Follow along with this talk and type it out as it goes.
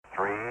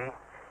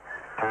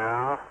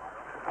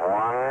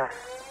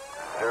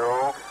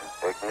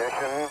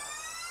Ignition.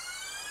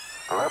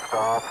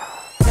 Liftoff.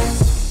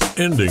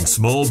 Ending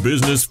small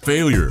business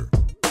failure.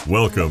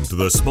 Welcome to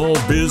the Small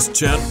Biz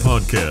Chat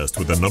podcast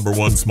with the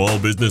 #1 small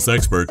business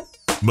expert,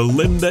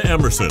 Melinda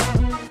Emerson.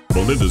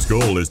 Melinda's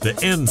goal is to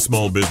end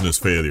small business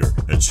failure,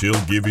 and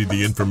she'll give you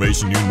the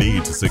information you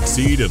need to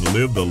succeed and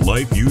live the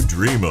life you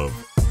dream of.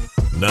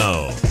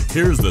 Now,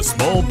 here's the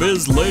small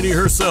biz lady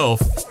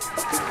herself,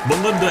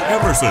 Melinda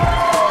Emerson.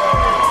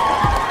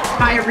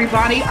 Hi,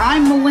 everybody.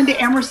 I'm Melinda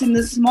Emerson,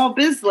 the small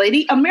biz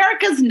lady,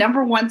 America's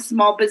 #1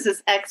 small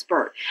business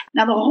expert.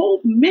 Now, the whole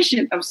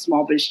mission of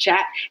Small Biz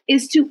Chat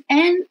is to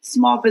end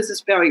small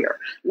business failure.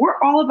 We're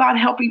all about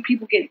helping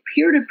people get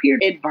peer-to-peer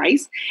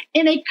advice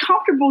in a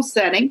comfortable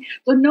setting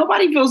so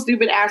nobody feels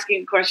stupid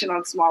asking a question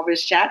on Small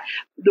Biz Chat.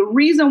 The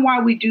reason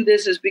why we do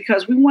this is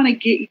because we want to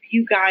get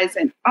you guys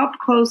an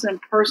up-close and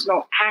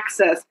personal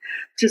access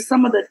to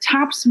some of the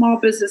top small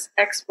business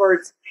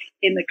experts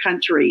in the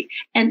country.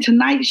 And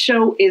tonight's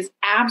show is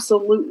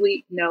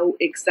absolutely no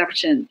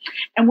exception.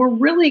 And we're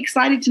really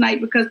excited tonight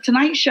because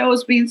tonight's show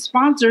is being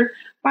sponsored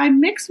by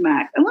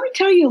Mixmax. And let me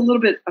tell you a little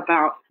bit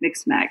about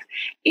Mixmax.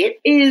 It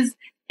is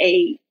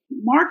a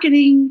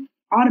marketing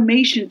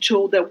automation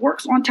tool that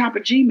works on top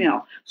of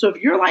Gmail. So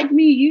if you're like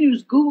me, you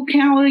use Google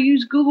Calendar, you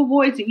use Google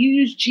Voice, and you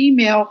use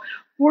Gmail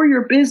for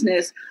your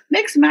business,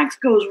 Mixmax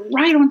goes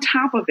right on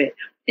top of it.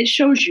 It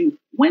shows you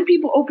when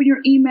people open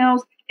your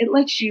emails. It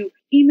lets you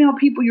email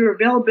people your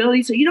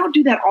availability so you don't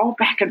do that all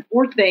back and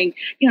forth thing,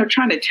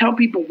 trying to tell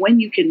people when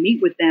you can meet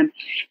with them.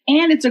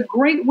 And it's a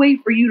great way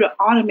for you to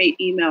automate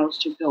emails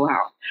to go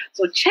out.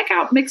 So check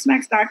out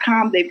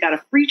Mixmax.com. They've got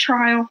a free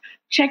trial.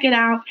 Check it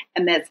out.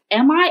 And that's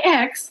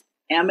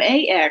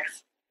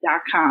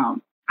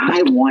MIXMAX.com.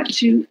 I want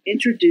to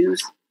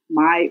introduce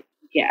my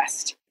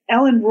guest,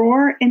 Ellen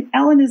Rohr, and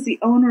Ellen is the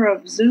owner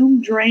of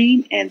Zoom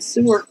Drain and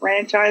Sewer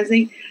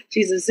Franchising.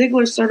 She's a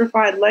Ziegler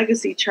Certified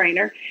Legacy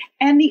Trainer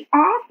and the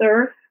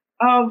author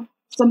of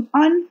some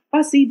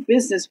unfussy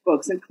business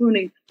books,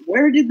 including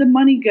Where Did the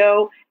Money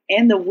Go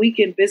and The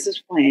Weekend Business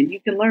Plan. You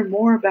can learn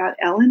more about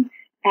Ellen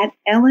at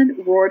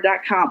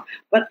ellenrohr.com.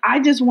 But I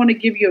just want to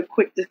give you a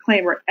quick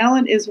disclaimer.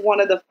 Ellen is one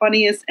of the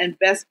funniest and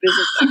best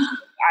business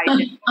experts I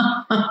know.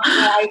 When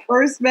I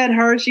first met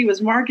her, she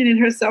was marketing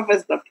herself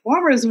as the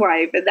plumber's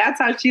wife, and that's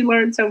how she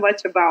learned so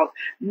much about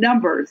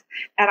numbers.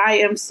 And I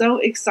am so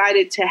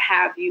excited to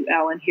have you,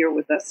 Ellen, here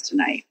with us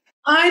tonight.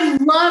 I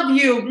love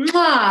you.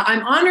 Mwah.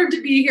 I'm honored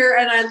to be here,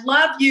 and I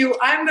love you.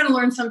 I'm going to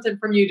learn something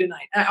from you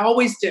tonight. I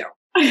always do.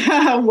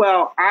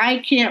 Well,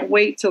 I can't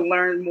wait to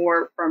learn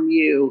more from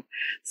you.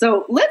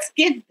 So let's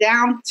get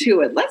down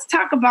to it. Let's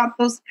talk about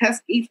those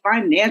pesky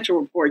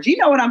financial reports. You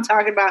know what I'm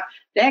talking about.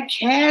 That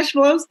cash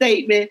flow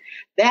statement,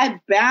 that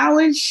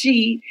balance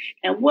sheet,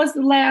 and what's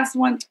the last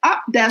one?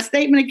 That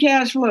statement of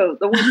cash flow.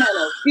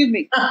 Excuse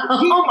me,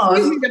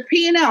 the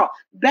P&L.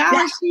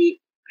 Balance sheet,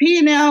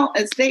 P&L,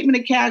 and statement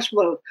of cash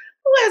flow.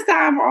 Who has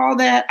time for all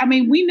that? I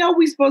mean, we know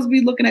we're supposed to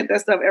be looking at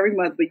that stuff every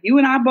month, but you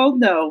and I both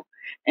know,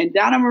 and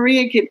Donna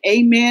Maria can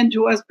amen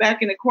to us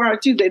back in the choir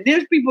too, that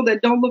there's people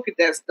that don't look at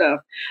that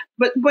stuff.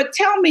 But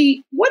tell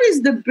me, what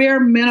is the bare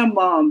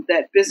minimum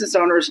that business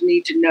owners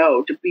need to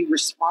know to be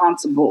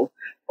responsible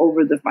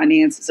over the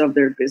finances of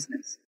their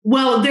business?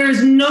 Well,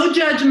 there's no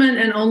judgment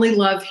and only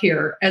love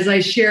here as I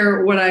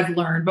share what I've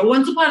learned. But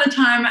once upon a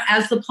time,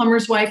 as the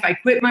plumber's wife, I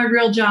quit my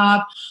real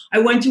job. I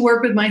went to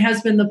work with my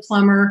husband, the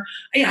plumber.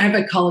 I have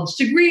a college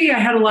degree. I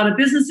had a lot of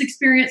business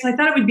experience. I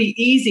thought it would be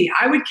easy.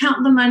 I would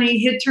count the money,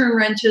 hit turn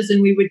wrenches,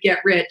 and we would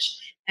get rich.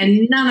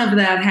 And none of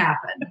that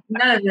happened.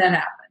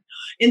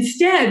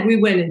 Instead, we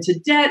went into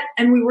debt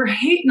and we were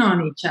hating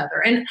on each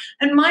other. And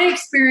my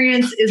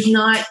experience is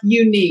not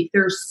unique.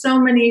 There's so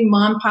many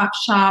mom pop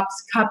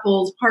shops,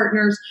 couples,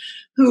 partners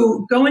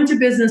who go into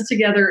business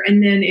together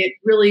and then it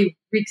really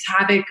wreaks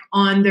havoc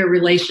on their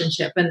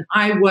relationship. And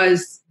I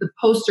was the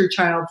poster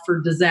child for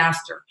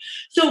disaster.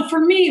 So for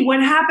me, what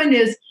happened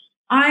is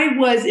I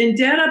was in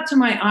debt up to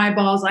my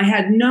eyeballs. I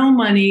had no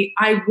money.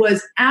 I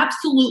was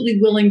absolutely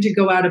willing to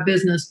go out of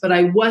business, but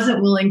I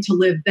wasn't willing to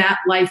live that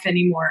life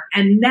anymore.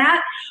 And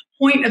that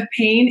point of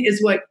pain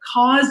is what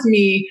caused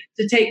me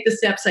to take the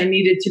steps I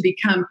needed to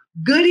become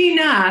good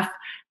enough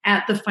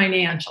at the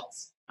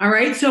financials. All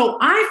right. So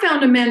I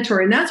found a mentor,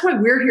 and that's why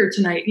we're here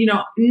tonight.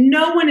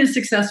 No one is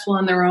successful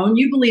on their own.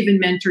 You believe in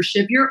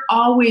mentorship. You're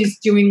always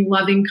doing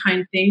loving,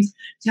 kind things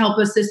to help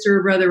a sister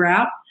or brother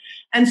out.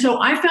 And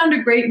so I found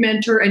a great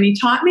mentor, and he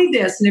taught me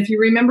this. And if you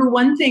remember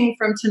one thing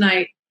from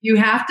tonight, you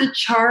have to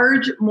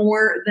charge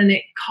more than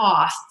it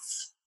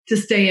costs to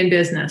stay in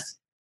business,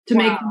 to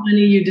make the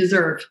money you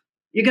deserve.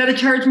 You got to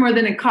charge more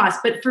than it costs.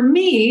 But for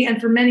me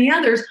and for many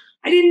others,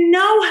 I didn't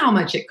know how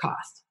much it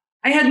cost.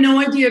 I had no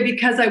idea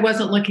because I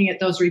wasn't looking at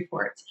those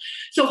reports.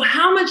 So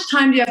how much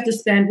time do you have to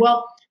spend?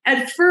 Well,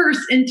 at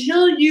first,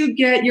 until you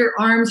get your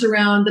arms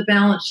around the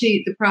balance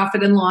sheet, the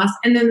profit and loss,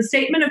 and then the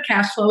statement of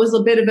cash flow is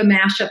a bit of a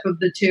mashup of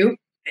the two.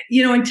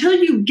 Until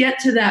you get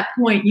to that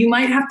point, you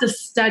might have to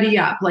study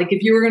up. Like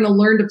if you were going to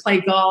learn to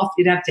play golf,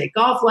 you'd have to take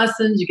golf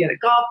lessons, you get a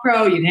golf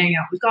pro, you'd hang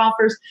out with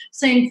golfers,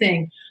 same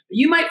thing.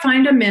 You might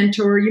find a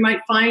mentor. You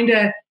might find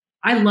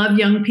I love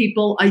young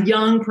people, a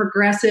young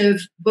progressive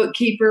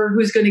bookkeeper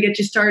who's going to get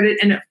you started.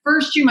 And at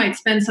first you might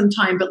spend some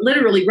time, but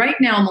literally right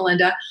now,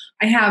 Melinda,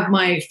 I have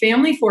my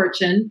family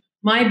fortune,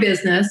 my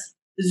business,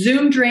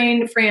 Zoom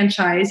Drain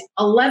franchise,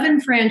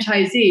 11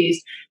 franchisees,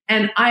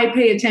 and I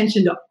pay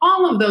attention to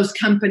all of those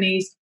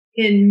companies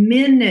in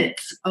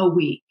minutes a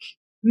week.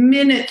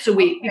 Minutes a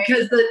week.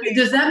 Because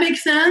does that make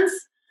sense?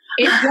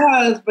 It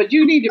does, but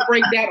you need to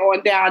break that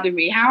on down to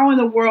me. How in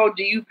the world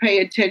do you pay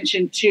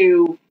attention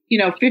to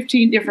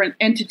 15 different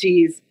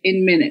entities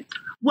in minutes?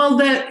 Well,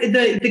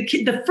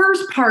 the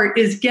first part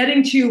is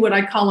getting to what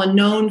I call a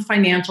known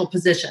financial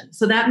position.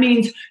 So that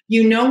means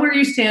you know where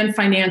you stand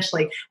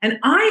financially. And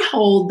I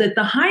hold that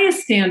the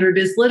highest standard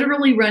is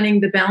literally running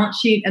the balance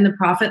sheet and the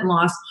profit and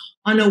loss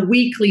on a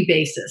weekly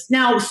basis.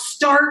 Now,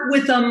 start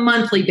with a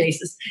monthly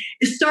basis.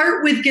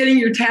 Start with getting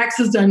your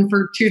taxes done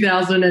for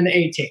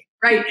 2018,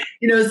 right?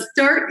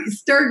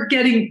 Start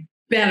getting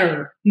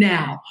better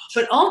now.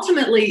 But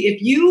ultimately, if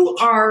you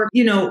are,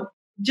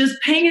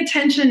 just paying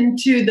attention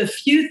to the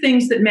few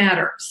things that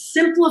matter,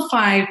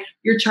 simplify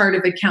your chart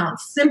of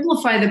accounts,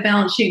 simplify the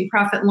balance sheet and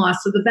profit and loss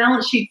so the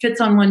balance sheet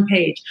fits on one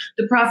page,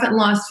 the profit and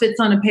loss fits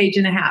on a page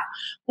and a half.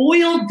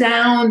 Boil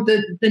down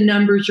the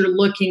numbers you're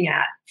looking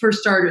at for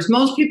starters.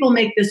 Most people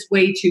make this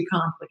way too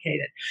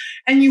complicated.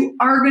 And you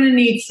are going to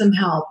need some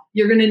help.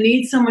 You're going to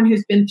need someone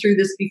who's been through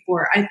this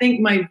before. I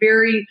think my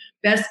very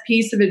best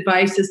piece of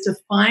advice is to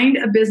find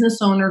a business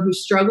owner who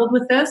struggled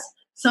with this,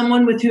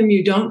 someone with whom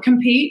you don't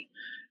compete.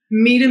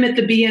 Meet them at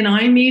the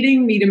BNI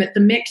meeting, meet them at the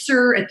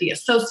mixer, at the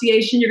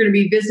association. You're going to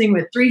be visiting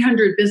with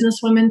 300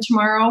 businesswomen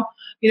tomorrow.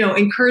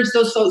 Encourage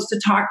those folks to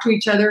talk to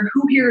each other.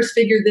 Who here has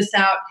figured this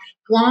out?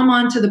 Glom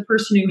onto the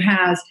person who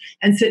has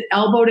and sit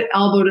elbow to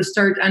elbow to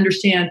start to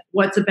understand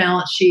what's a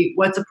balance sheet,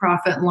 what's a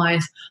profit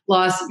and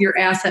loss, your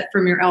asset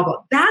from your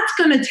elbow. That's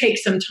going to take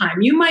some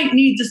time. You might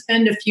need to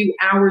spend a few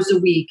hours a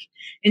week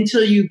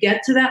until you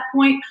get to that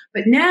point.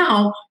 But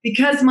now,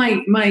 because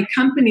my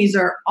companies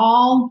are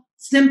all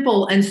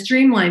simple and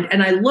streamlined,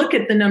 and I look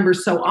at the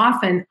numbers so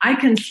often, I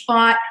can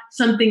spot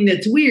something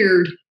that's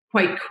weird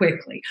quite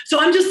quickly. So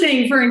I'm just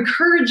saying, for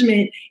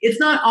encouragement, it's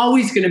not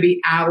always going to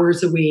be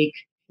hours a week.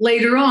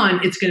 Later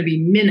on, it's going to be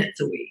minutes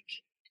a week.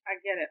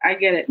 I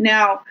get it.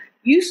 Now,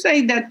 you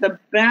say that the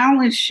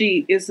balance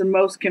sheet is the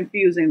most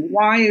confusing.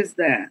 Why is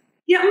that?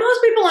 Yeah,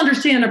 most people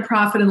understand a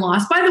profit and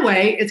loss. By the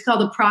way, it's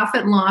called a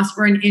profit and loss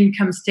or an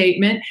income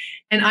statement.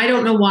 And I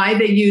don't know why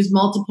they use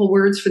multiple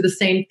words for the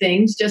same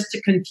things, just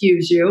to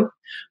confuse you.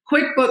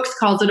 QuickBooks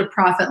calls it a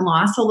profit and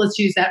loss, so let's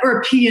use that, or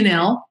a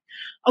P&L.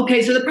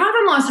 Okay, so the profit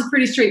and loss is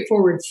pretty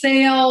straightforward.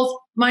 Sales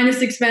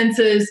minus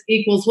expenses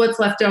equals what's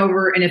left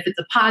over. And if it's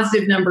a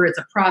positive number, it's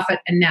a profit,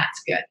 and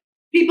that's good.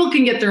 People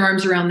can get their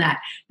arms around that.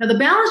 Now, the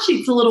balance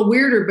sheet's a little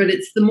weirder, but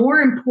it's the more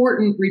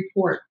important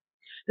report.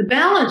 The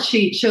balance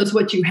sheet shows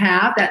what you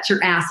have, that's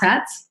your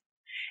assets,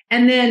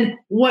 and then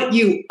what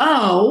you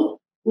owe,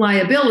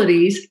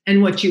 liabilities,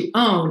 and what you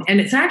own.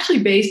 And it's actually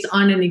based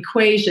on an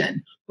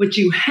equation. What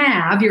you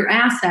have, your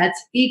assets,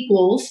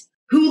 equals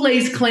who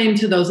lays claim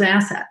to those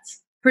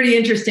assets. Pretty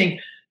interesting.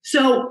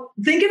 So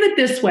think of it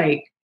this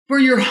way. For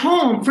your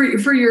home,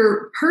 for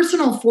your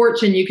personal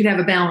fortune, you could have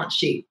a balance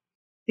sheet.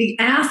 The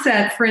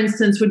asset, for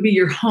instance, would be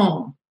your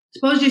home.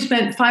 Suppose you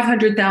spent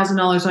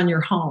 $500,000 on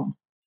your home,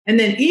 and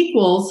then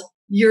equals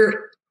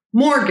your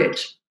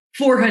mortgage,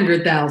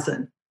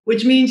 $400,000,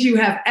 which means you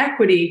have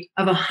equity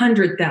of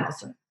 $100,000.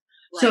 Right.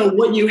 So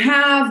what you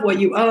have,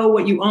 what you owe,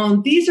 what you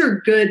own, these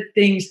are good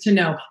things to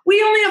know.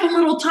 We only have a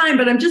little time,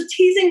 but I'm just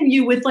teasing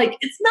you with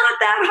it's not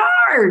that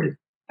hard.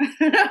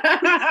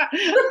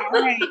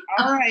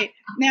 All right.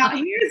 Now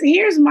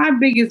here's my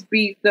biggest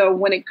beef though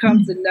when it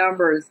comes to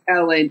numbers,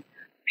 Ellen.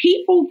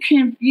 People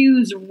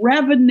confuse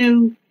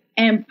revenue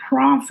and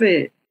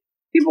profit.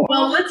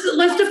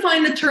 Let's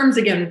define the terms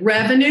again.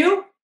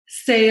 Revenue,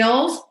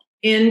 sales,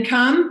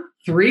 income,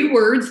 3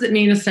 words that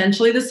mean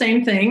essentially the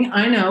same thing.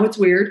 I know it's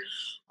weird.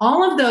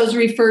 All of those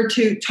refer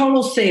to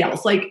total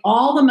sales, like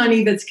all the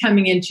money that's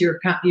coming into your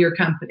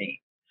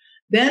company.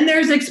 Then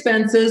there's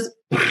expenses,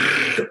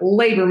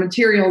 labor,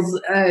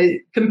 materials,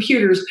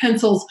 computers,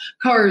 pencils,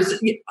 cars,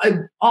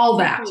 all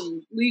that.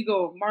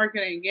 Legal,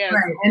 marketing, yes.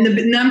 Right. And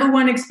the number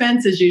one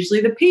expense is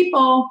usually the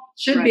people,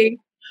 should be.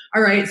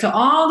 All right, so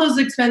all those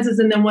expenses,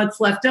 and then what's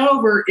left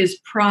over is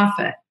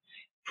profit.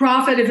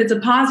 Profit, if it's a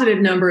positive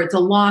number, it's a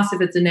loss if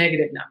it's a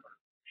negative number.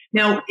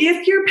 Now,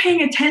 if you're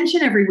paying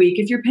attention every week,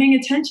 if you're paying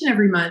attention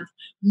every month,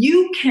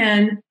 you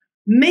can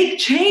make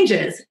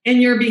changes in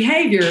your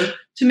behavior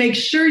to make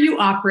sure you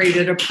operate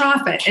at a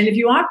profit. And if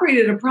you operate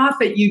at a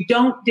profit, you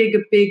don't dig a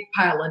big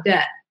pile of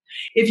debt.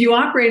 If you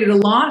operate at a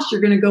loss,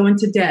 you're going to go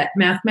into debt.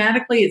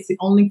 Mathematically, it's the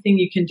only thing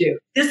you can do.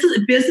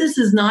 Business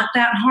is not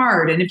that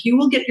hard. And if you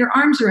will get your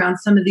arms around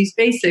some of these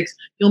basics,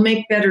 you'll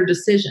make better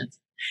decisions.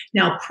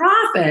 Now,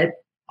 profit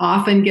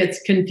often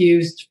gets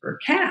confused for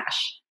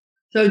cash.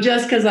 So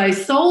just because I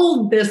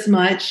sold this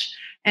much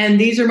and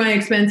these are my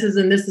expenses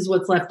and this is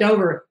what's left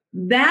over,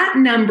 that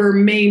number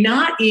may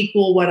not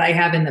equal what I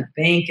have in the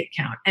bank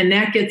account. And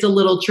that gets a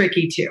little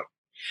tricky too,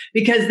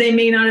 because they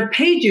may not have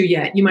paid you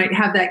yet. You might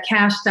have that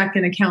cash stuck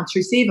in accounts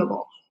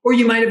receivable, or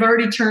you might have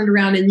already turned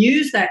around and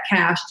used that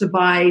cash to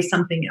buy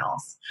something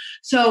else.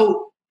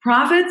 So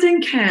profits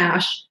and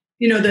cash,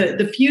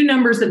 the few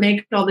numbers that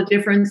make all the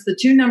difference, the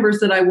two numbers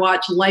that I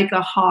watch like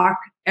a hawk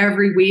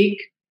every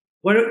week.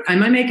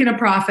 Am I making a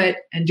profit?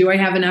 And do I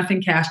have enough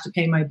in cash to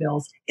pay my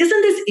bills?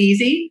 Isn't this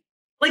easy?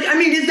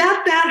 Is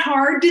that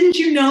hard? Didn't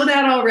you know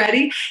that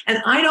already? And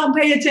I don't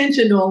pay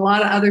attention to a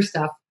lot of other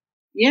stuff.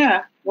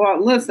 Yeah.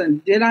 Well,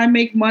 listen, did I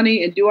make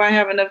money and do I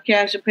have enough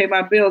cash to pay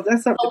my bills?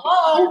 That's something.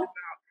 Hello.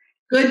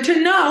 Good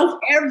to know.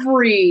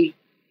 Every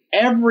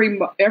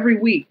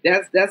week.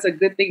 That's a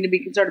good thing to be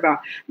concerned about.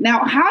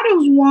 Now, how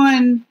does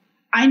one,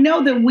 I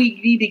know that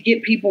we need to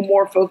get people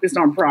more focused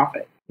on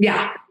profit.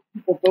 Yeah.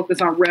 People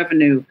focus on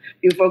revenue.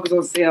 You focus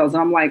on sales.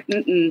 I'm like,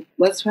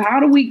 how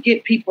do we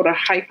get people to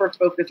hyper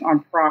focus on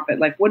profit?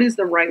 Like, what is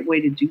the right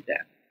way to do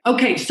that?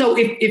 Okay, so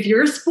if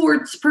you're a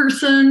sports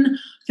person,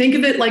 think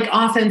of it like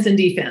offense and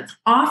defense.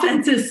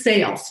 Offense is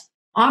sales.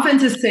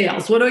 Offense is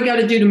sales. What do I got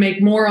to do to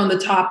make more on the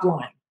top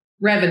line?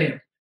 Revenue.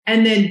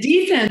 And then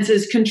defense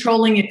is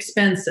controlling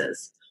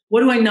expenses. What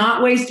do I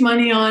not waste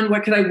money on?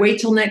 What could I wait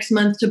till next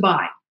month to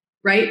buy?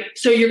 Right?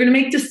 So you're going to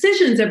make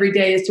decisions every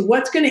day as to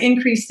what's going to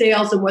increase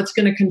sales and what's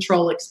going to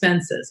control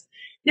expenses.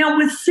 Now,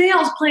 with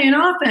sales playing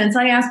offense,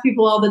 I ask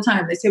people all the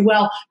time. They say,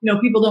 well,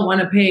 people don't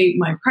want to pay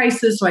my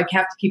prices, so I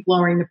have to keep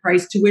lowering the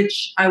price, to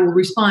which I will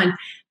respond,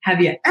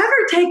 have you ever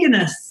taken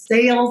a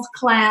sales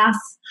class?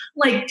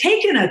 Like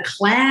taken a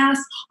class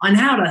on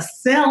how to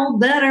sell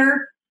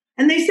better?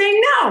 And they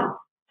say no.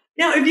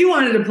 Now, if you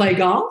wanted to play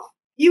golf,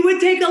 you would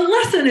take a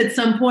lesson at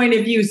some point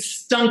if you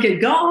stunk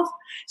at golf.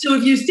 So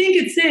if you stink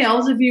at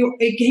sales, if you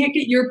can't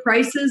get your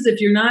prices,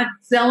 if you're not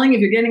selling, if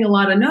you're getting a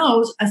lot of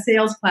no's, a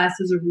sales class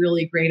is a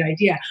really great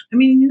idea.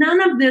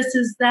 None of this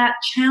is that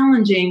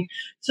challenging.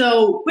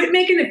 So quit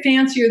making it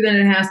fancier than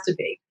it has to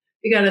be.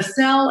 You got to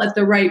sell at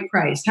the right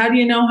price. How do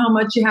you know how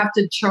much you have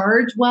to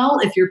charge? Well,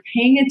 if you're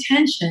paying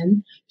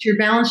attention to your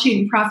balance sheet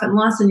and profit and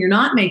loss and you're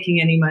not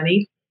making any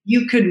money,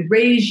 you could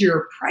raise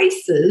your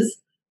prices.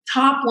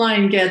 Top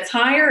line gets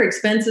higher,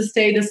 expenses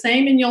stay the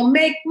same, and you'll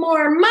make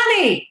more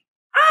money.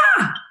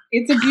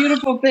 It's a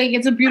beautiful thing.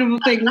 It's a beautiful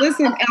thing.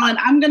 Listen, Ellen,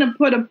 I'm going to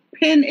put a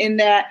pin in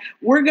that.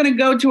 We're going to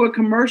go to a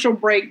commercial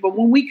break, but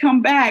when we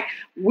come back,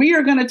 we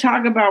are going to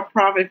talk about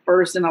profit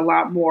first and a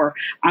lot more.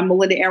 I'm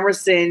Melinda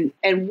Emerson,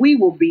 and we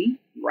will be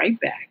right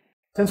back.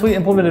 Since we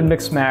implemented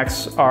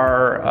MixMax,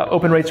 our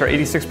open rates are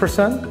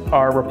 86%,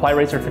 our reply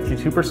rates are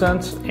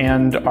 52%,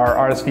 and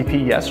our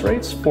RSVP yes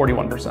rates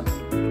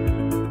 41%.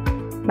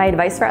 My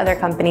advice for other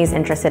companies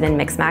interested in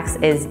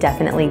MixMax is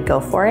definitely go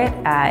for it.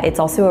 It's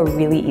also a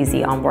really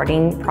easy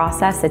onboarding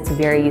process. It's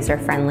very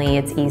user-friendly.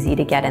 It's easy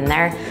to get in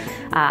there.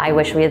 I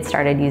wish we had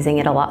started using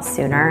it a lot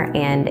sooner,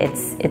 and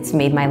it's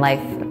made my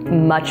life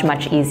much,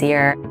 much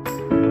easier.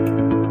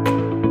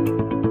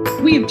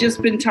 We have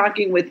just been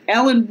talking with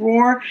Ellen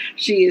Rohr.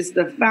 She is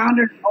the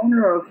founder and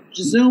owner of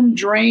Zoom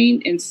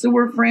Drain and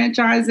Sewer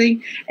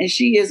Franchising, and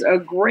she is a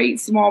great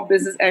small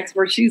business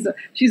expert. She's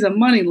a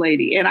money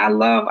lady, and I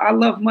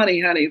love money,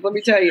 honey. Let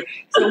me tell you.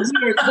 So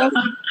we are so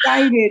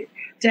excited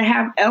to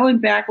have Ellen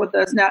back with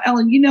us. Now,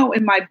 Ellen,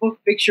 in my book,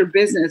 Fix Your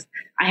Business,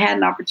 I had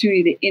an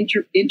opportunity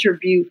to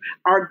interview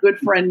our good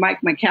friend, Mike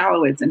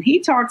Michalowicz. And he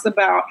talks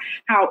about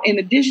how, in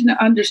addition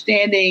to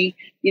understanding,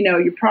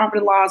 your profit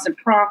and loss and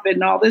profit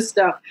and all this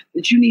stuff,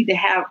 that you need to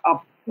have a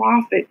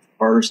profit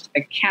first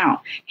account.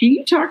 Can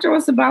you talk to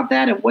us about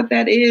that and what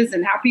that is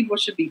and how people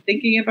should be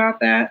thinking about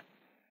that?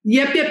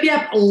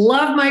 Yep.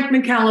 Love Mike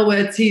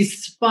Michalowicz.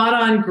 He's spot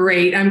on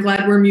great. I'm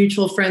glad we're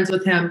mutual friends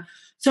with him.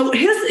 So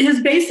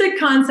his basic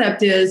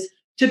concept is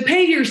to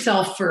pay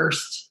yourself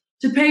first.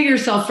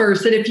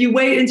 That if you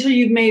wait until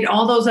you've made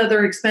all those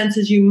other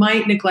expenses, you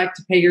might neglect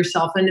to pay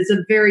yourself. And it's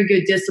a very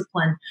good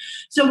discipline.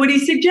 So what he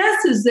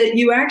suggests is that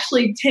you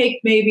actually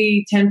take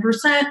maybe 10%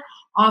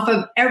 off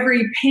of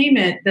every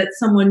payment that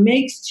someone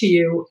makes to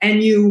you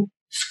and you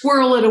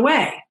squirrel it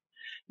away.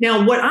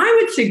 Now, what I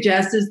would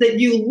suggest is that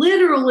you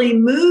literally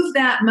move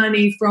that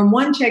money from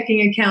one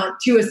checking account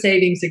to a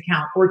savings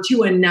account or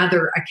to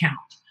another account,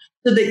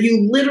 so that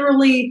you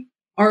literally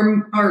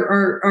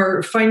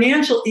are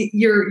financial,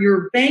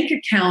 your bank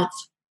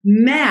accounts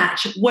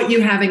match what you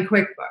have in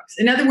QuickBooks.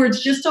 In other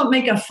words, just don't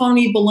make a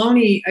phony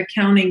baloney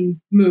accounting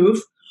move,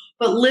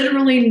 but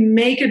literally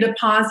make a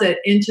deposit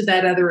into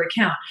that other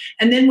account.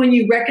 And then when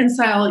you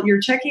reconcile your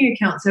checking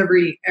accounts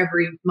every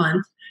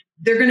month,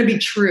 they're going to be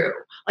true.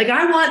 Like,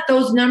 I want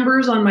those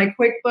numbers on my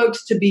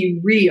QuickBooks to be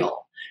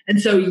real.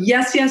 And so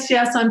yes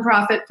on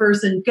profit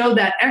first, and go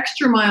that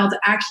extra mile to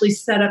actually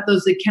set up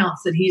those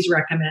accounts that he's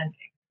recommending.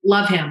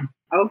 Love him.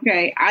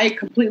 Okay, I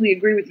completely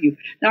agree with you.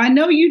 Now, I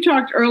know you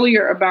talked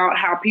earlier about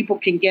how people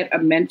can get a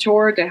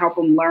mentor to help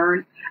them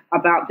learn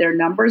about their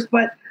numbers,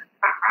 but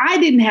I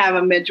didn't have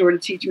a mentor to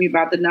teach me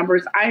about the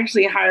numbers. I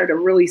actually hired a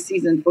really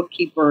seasoned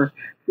bookkeeper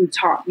who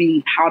taught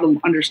me how to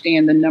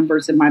understand the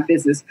numbers in my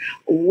business.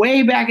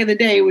 Way back in the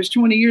day, it was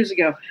 20 years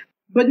ago.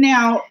 But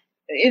now,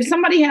 if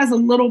somebody has a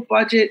little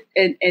budget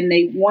and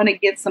they want to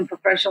get some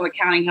professional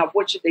accounting help,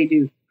 what should they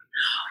do?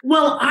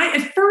 Well,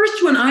 at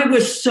first, when I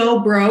was so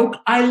broke,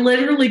 I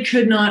literally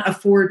could not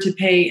afford to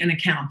pay an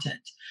accountant.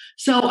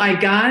 So I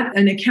got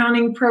an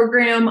accounting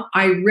program.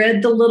 I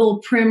read the little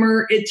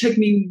primer. It took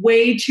me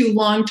way too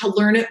long to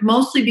learn it,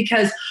 mostly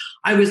because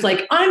I was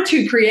like, I'm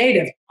too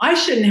creative. I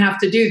shouldn't have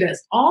to do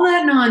this. All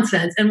that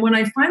nonsense. And when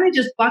I finally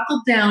just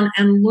buckled down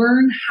and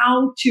learned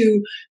how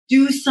to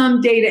do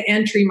some data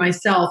entry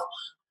myself,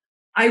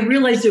 I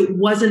realized it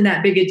wasn't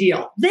that big a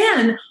deal.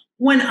 Then,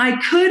 when I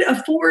could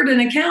afford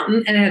an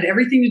accountant and it had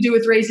everything to do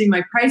with raising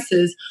my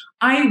prices,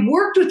 I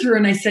worked with her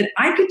and I said,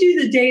 I could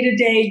do the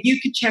day-to-day,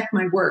 you could check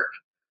my work.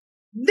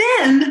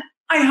 Then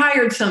I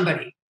hired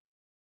somebody.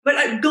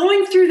 But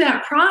going through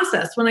that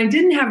process, when I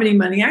didn't have any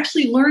money,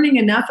 actually learning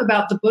enough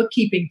about the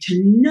bookkeeping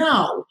to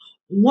know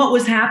what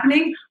was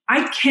happening,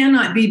 I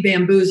cannot be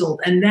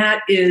bamboozled. And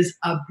that is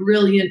a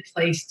brilliant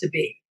place to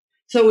be.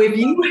 So if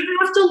you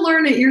have to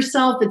learn it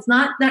yourself, it's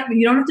not that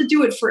you don't have to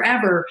do it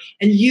forever,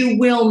 and you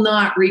will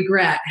not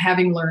regret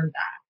having learned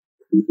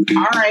that.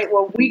 All right.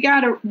 Well, we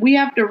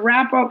have to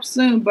wrap up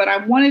soon, but I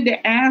wanted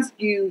to ask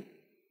you,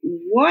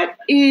 what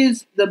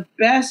is the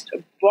best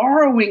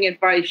borrowing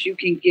advice you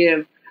can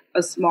give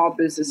a small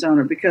business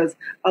owner? Because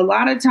a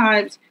lot of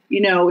times,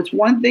 it's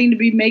one thing to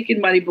be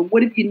making money, but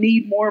what if you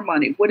need more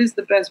money? What is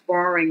the best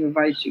borrowing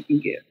advice you can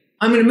give?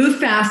 I'm going to move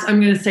fast. I'm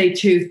going to say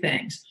two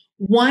things.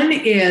 One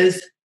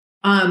is,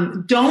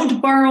 don't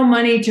borrow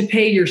money to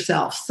pay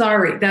yourself.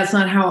 Sorry, that's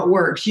not how it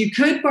works. You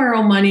could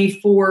borrow money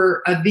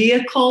for a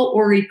vehicle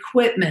or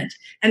equipment,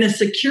 and a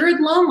secured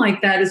loan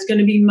like that is going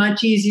to be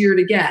much easier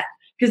to get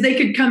because they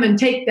could come and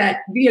take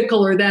that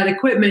vehicle or that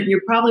equipment. You're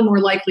probably more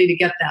likely to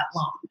get that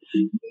loan.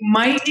 You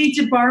might need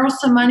to borrow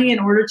some money in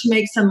order to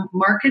make some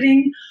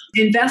marketing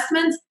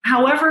investments.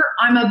 However,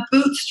 I'm a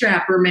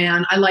bootstrapper,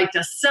 man. I like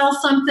to sell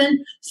something,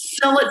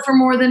 sell it for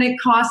more than it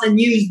costs, and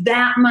use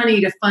that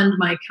money to fund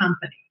my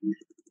company.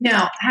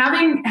 Now,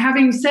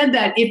 having said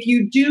that, if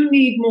you do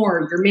need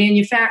more, you're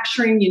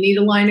manufacturing, you need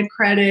a line of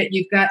credit,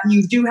 you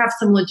do have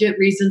some legit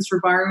reasons for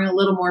borrowing a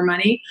little more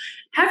money,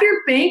 have your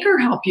banker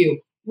help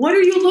you. What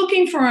are you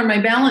looking for on my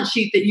balance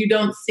sheet that you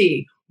don't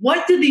see?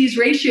 What do these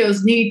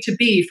ratios need to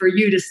be for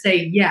you to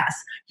say yes?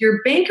 Your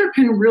banker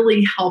can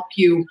really help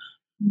you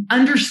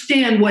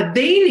understand what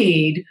they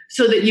need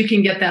so that you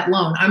can get that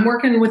loan. I'm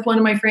working with one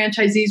of my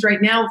franchisees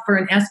right now for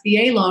an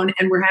SBA loan,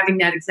 and we're having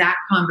that exact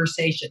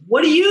conversation.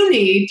 What do you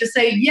need to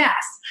say yes?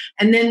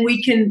 And then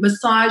we can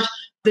massage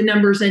the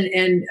numbers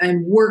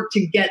and work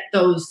to get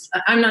those.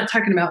 I'm not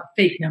talking about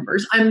fake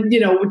numbers. I'm,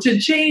 to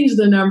change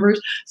the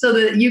numbers so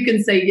that you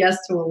can say yes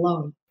to a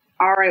loan.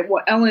 All right.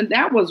 Well, Ellen,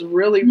 that was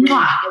really, really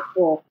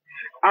helpful.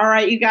 All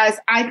right, you guys,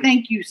 I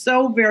thank you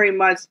so very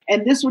much.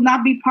 And this would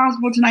not be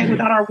possible tonight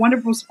without our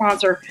wonderful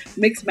sponsor,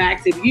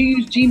 MixMax. If you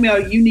use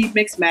Gmail, you need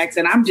MixMax.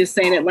 And I'm just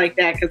saying it like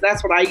that because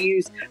that's what I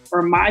use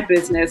for my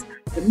business.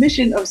 The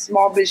mission of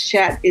Small Biz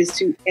Chat is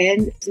to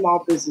end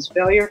small business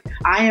failure.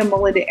 I am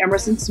Melinda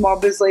Emerson, Small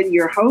Biz Lady,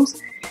 your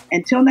host.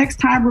 Until next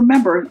time,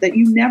 remember that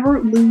you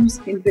never lose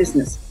in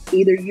business.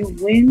 Either you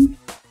win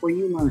or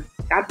you learn.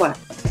 God bless.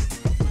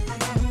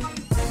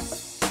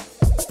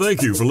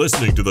 Thank you for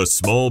listening to the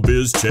Small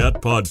Biz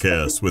Chat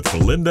podcast with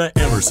Melinda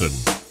Emerson.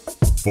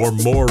 For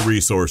more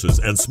resources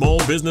and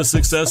small business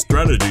success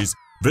strategies,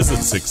 visit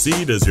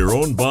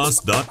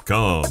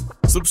succeedasyourownboss.com.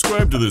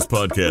 Subscribe to this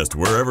podcast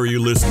wherever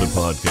you listen to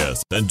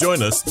podcasts and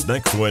join us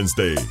next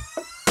Wednesday.